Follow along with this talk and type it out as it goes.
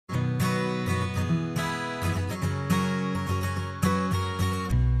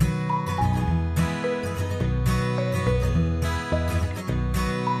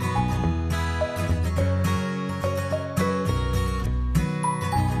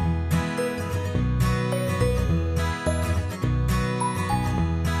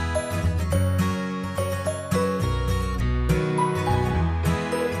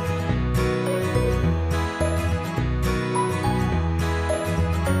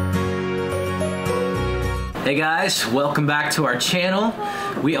Hey guys, welcome back to our channel.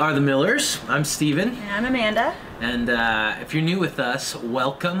 We are the Millers. I'm Steven. And I'm Amanda. And if you're new with us,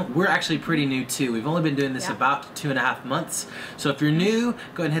 welcome. We're actually pretty new too. We've only been doing this about 2.5 months. So if you're new,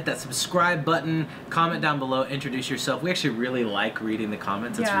 go ahead and hit that subscribe button, comment down below, introduce yourself. We actually really like reading the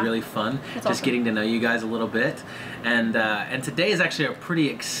comments. It's really fun. It's just getting to know you guys a little bit. And today is actually a pretty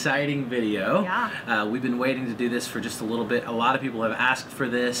exciting video. We've been waiting to do this for just a little bit. A lot of people have asked for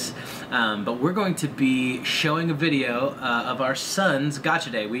this, but we're going to be showing a video of our son's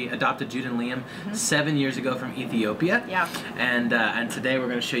Gotcha Day. We adopted Jude and Liam 7 years ago from Ethiopia. And today we're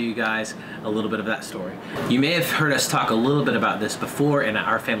going to show you guys a little bit of that story. You may have heard us talk a little bit about this before in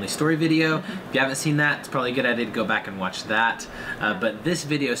our family story video. If you haven't seen that, it's probably a good idea to go back and watch that. But this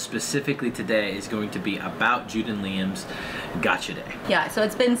video specifically today is going to be about Jude and Liam's Gotcha Day. Yeah, so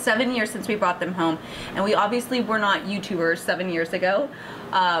it's been 7 years since we brought them home, and we obviously were not YouTubers 7 years ago.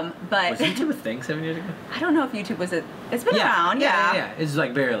 But was YouTube a thing 7 years ago? I don't know if YouTube was a. It's been around. Yeah. It's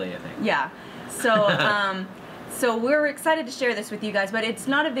like barely, I think. Yeah. So. So we're excited to share this with you guys, but it's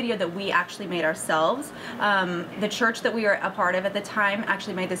not a video that we actually made ourselves. The church that we were a part of at the time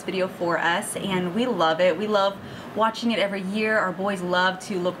actually made this video for us, and we love it. We love watching it every year. Our boys love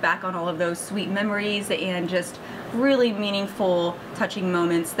to look back on all of those sweet memories and just really meaningful, touching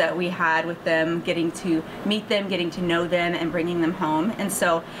moments that we had with them, getting to meet them, getting to know them, and bringing them home. And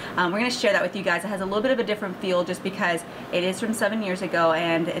so we're going to share that with you guys. It has a little bit of a different feel just because it is from 7 years ago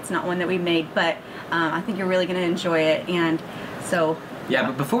and it's not one that we made, but I think you're really going to enjoy it. And so yeah,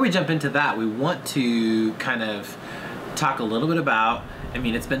 but before we jump into that, we want to kind of talk a little bit about, I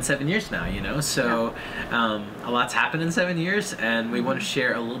mean, it's been 7 years now, you know, so a lot's happened in 7 years, and we want to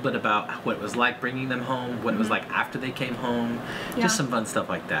share a little bit about what it was like bringing them home, what it was like after they came home, just some fun stuff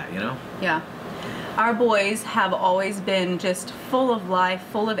like that, you know? Yeah. Our boys have always been just full of life,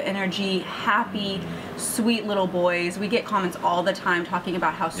 full of energy, happy, sweet little boys. We get comments all the time talking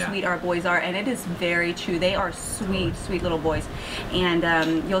about how sweet our boys are, and it is very true. They are sweet, sweet little boys.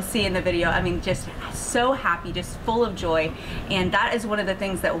 And you'll see in the video, I mean, just so happy, just full of joy. And that is one of the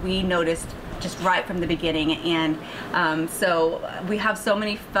things that we noticed just right from the beginning. And so we have so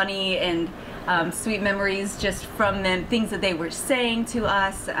many funny and sweet memories just from them, things that they were saying to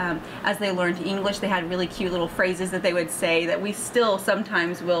us as they learned English. They had really cute little phrases that they would say that we still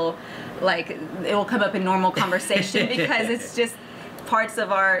sometimes will, like, it will come up in normal conversation because it's just parts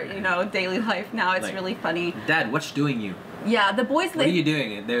of our, you know, daily life now. It's like, really funny. Dad, what's doing you? Yeah, the boys. What are you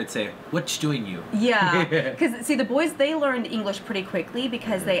doing? And they would say, "What's doing you?" Yeah, because see, the boys, they learned English pretty quickly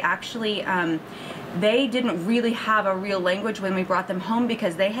because they actually they didn't really have a real language when we brought them home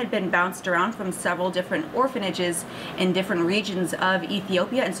because they had been bounced around from several different orphanages in different regions of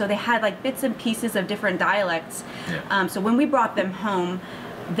Ethiopia, and so they had like bits and pieces of different dialects. So when we brought them home,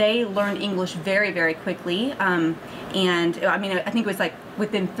 they learned English very, very quickly. And I mean, I think it was like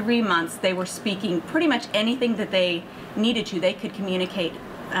within 3 months they were speaking pretty much anything that they needed to. They could communicate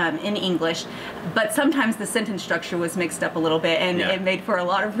in English, but sometimes the sentence structure was mixed up a little bit, and it made for a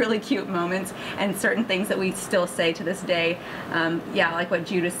lot of really cute moments and certain things that we still say to this day. Yeah, like what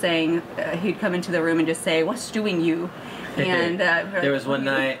Jude was saying, he'd come into the room and just say, "What's doing you?" And there was one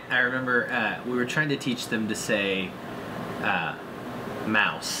night, I remember we were trying to teach them to say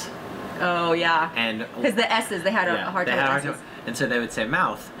mouse. Oh yeah, and because the S's, they had a hard time with S's. And so they would say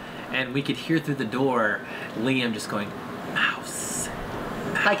mouth, and we could hear through the door Liam just going, "Mouse."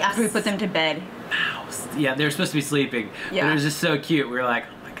 Like after we put them to bed. Mouse. Yeah, they were supposed to be sleeping. Yeah. But it was just so cute. We were like,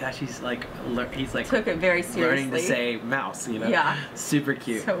 oh my gosh, he's like took it very seriously. Learning to say mouse, you know? Yeah. Super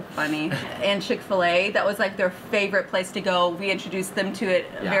cute. So funny. And Chick-fil-A, that was like their favorite place to go. We introduced them to it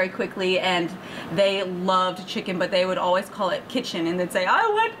very quickly, and they loved chicken, but they would always call it kitchen, and they'd say, "I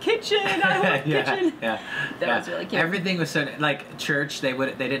want kitchen, I want kitchen." That was really cute. Everything was so, like church, they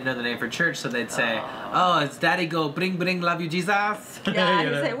didn't know the name for church, so they'd say, "Oh, it's Daddy go, bring, love you, Jesus." Yeah,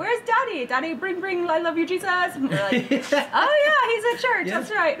 he'd say, "Where's Daddy? Daddy, bring, I love you, Jesus." And we're like, "Oh yeah, he's at church, that's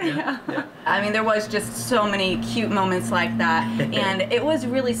right." I mean, there was just so many cute moments like that, and it was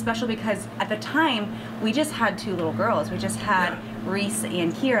really special because at the time we just had 2 little girls. We just had Reese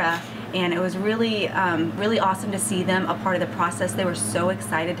and Kira, and it was really really awesome to see them a part of the process. They were so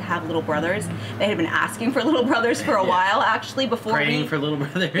excited to have little brothers. They had been asking for little brothers for a while, actually, before praying for little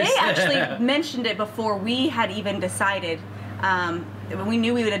brothers. They actually mentioned it before we had even decided. We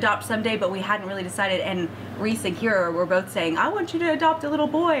knew we would adopt someday, but we hadn't really decided, and Reese and Kira were both saying, "I want you to adopt a little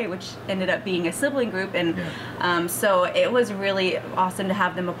boy," which ended up being a sibling group, and so it was really awesome to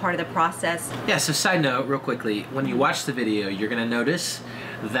have them a part of the process. Yeah, so side note, real quickly, when you watch the video, you're going to notice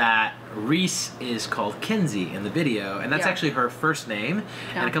that Reese is called Kenzie in the video, and that's actually her first name.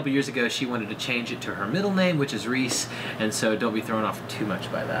 And a couple years ago, she wanted to change it to her middle name, which is Reese, and so don't be thrown off too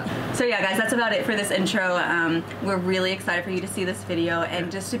much by that. So yeah, guys, that's about it for this intro. We're really excited for you to see this video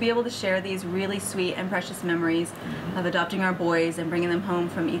and just to be able to share these really sweet and precious memories of adopting our boys and bringing them home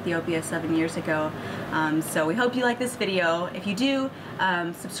from Ethiopia 7 years ago. So we hope you like this video. If you do,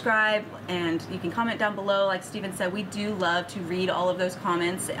 subscribe, and you can comment down below. Like Steven said, we do love to read all of those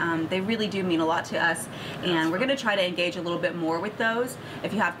comments. They really do mean a lot to us, and we're going to try to engage a little bit more with those.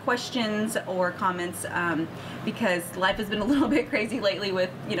 If you have questions or comments, because life has been a little bit crazy lately with,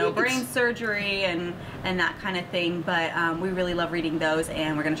 you know, brain surgery and that kind of thing, but we really love reading those,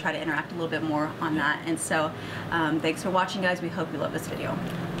 and we're going to try to interact a little bit more on that. And so thanks for watching, guys. We hope you love this video.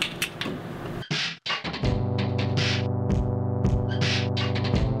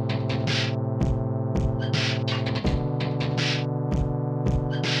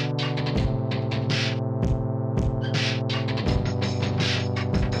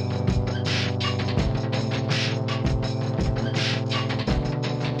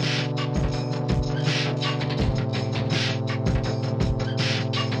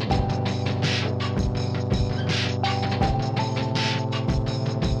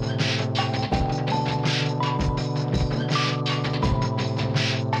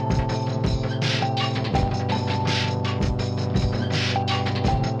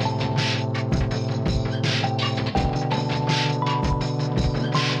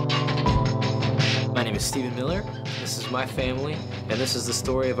 This is my family, and this is the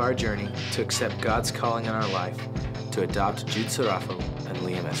story of our journey to accept God's calling in our life to adopt Jude and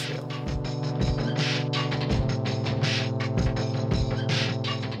Liam Israel.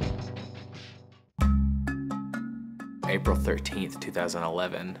 April 13th,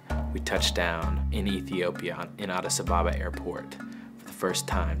 2011, we touched down in Ethiopia in Addis Ababa airport for the first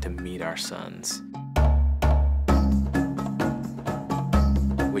time to meet our sons.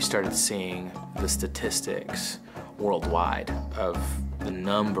 We started seeing the statistics worldwide of the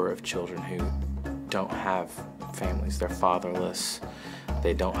number of children who don't have families. They're fatherless,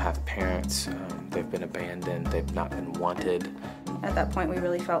 they don't have parents, they've been abandoned, they've not been wanted. At that point, we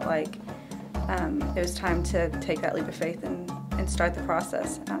really felt like it was time to take that leap of faith and start the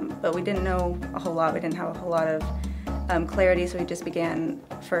process. But we didn't know a whole lot. We didn't have a whole lot of clarity, so we just began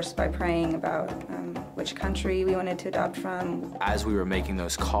first by praying about which country we wanted to adopt from. As we were making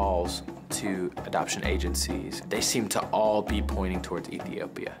those calls to adoption agencies, they seemed to all be pointing towards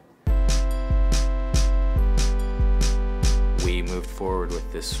Ethiopia. We moved forward with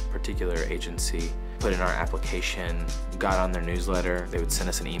this particular agency, put in our application, got on their newsletter. They would send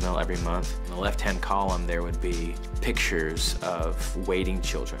us an email every month. In the left-hand column, there would be pictures of waiting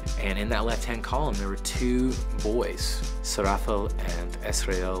children. And in that left-hand column, there were two boys, Sarafel and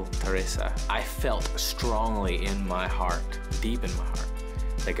Israel Teresa. I felt strongly in my heart, deep in my heart,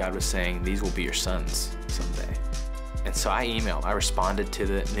 that God was saying, these will be your sons someday. And so I responded to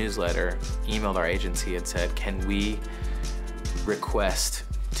the newsletter, emailed our agency and said, can we request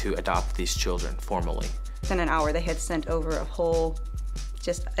to adopt these children formally? In an hour, they had sent over a whole,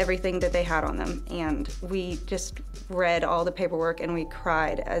 just everything that they had on them. And we just read all the paperwork and we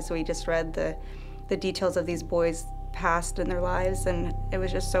cried as we just read the details of these boys' past in their lives. And it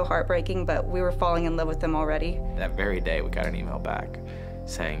was just so heartbreaking, but we were falling in love with them already. That very day, we got an email back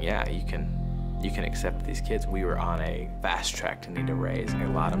saying, yeah, you can accept these kids. We were on a fast track to need to raise a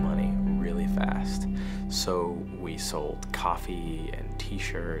lot of money really fast. So we sold coffee and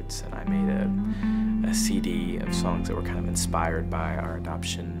t-shirts, and I made a CD of songs that were kind of inspired by our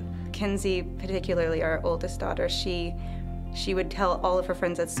adoption. Kenzie, particularly our oldest daughter, she would tell all of her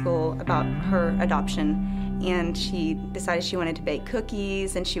friends at school about her adoption, and she decided she wanted to bake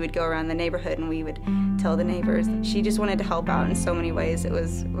cookies, and she would go around the neighborhood and we would tell the neighbors. She just wanted to help out in so many ways. It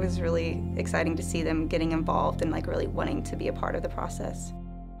was really exciting to see them getting involved and like really wanting to be a part of the process.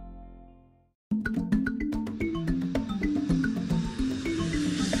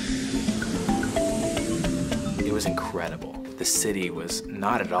 It was incredible. The city was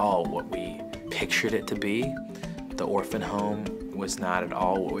not at all what we pictured it to be. The orphan home was not at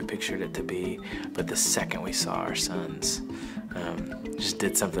all what we pictured it to be, but the second we saw our sons, just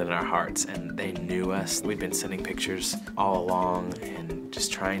did something in our hearts, and they knew us. We'd been sending pictures all along and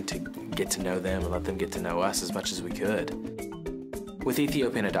just trying to get to know them and let them get to know us as much as we could. With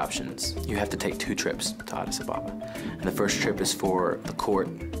Ethiopian adoptions, you have to take 2 trips to Addis Ababa. And the first trip is for the court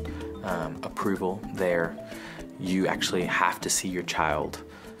approval there. You actually have to see your child,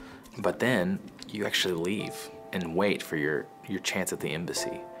 but then you actually leave and wait for your chance at the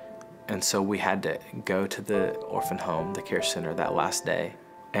embassy. And so we had to go to the orphan home, the care center, that last day,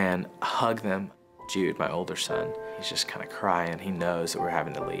 and hug them. Jude, my older son, he's just kind of crying. He knows that we're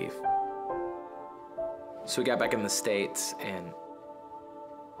having to leave. So we got back in the States, and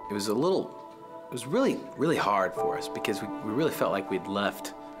it was really, really hard for us because we really felt like we'd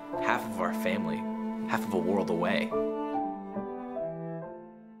left half of our family, half of a world away.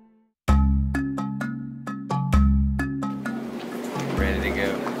 Ready to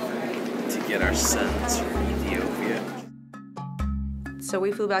go to get our sons from Ethiopia. So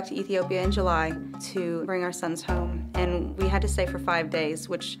we flew back to Ethiopia in July to bring our sons home, and we had to stay for 5 days,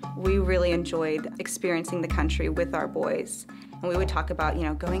 which we really enjoyed experiencing the country with our boys. And we would talk about, you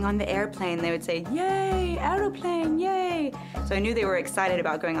know, going on the airplane. They would say, "Yay, aeroplane, yay!" So I knew they were excited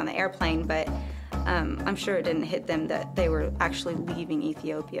about going on the airplane, but I'm sure it didn't hit them that they were actually leaving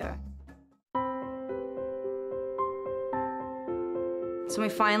Ethiopia. So we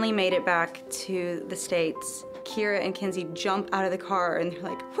finally made it back to the States. Kira and Kinsey jump out of the car and they're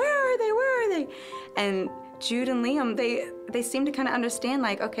like, "Where are they? Where are they?" And Jude and Liam, they seemed to kind of understand,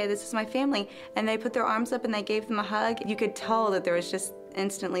 like, okay, this is my family. And they put their arms up and they gave them a hug. You could tell that there was just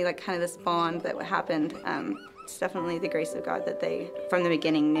instantly like kind of this bond that happened. It's definitely the grace of God that they, from the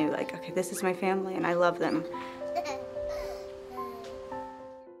beginning, knew, like, okay, this is my family and I love them.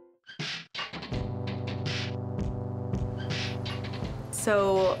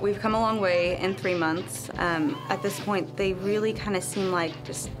 So we've come a long way in 3 months. At this point, they really kind of seem like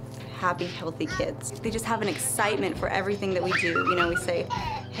just happy, healthy kids. They just have an excitement for everything that we do. You know, we say,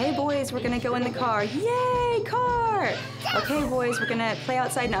 "Hey boys, we're gonna go in the car." "Yay, car!" "Okay boys, we're gonna play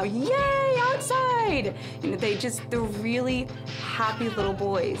outside now." "Yay, outside!" You know, they're really happy little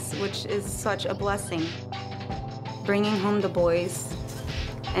boys, which is such a blessing. Bringing home the boys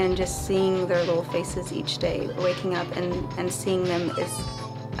and just seeing their little faces each day, waking up and seeing them is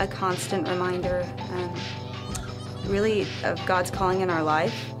a constant reminder, really, of God's calling in our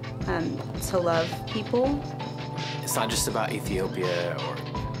life, to love people. It's not just about Ethiopia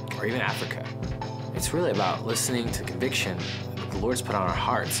or even Africa. It's really about listening to conviction that the Lord's put on our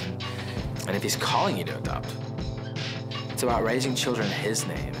hearts, and if He's calling you to adopt. It's about raising children in His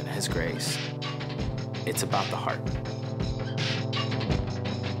name and His grace. It's about the heart.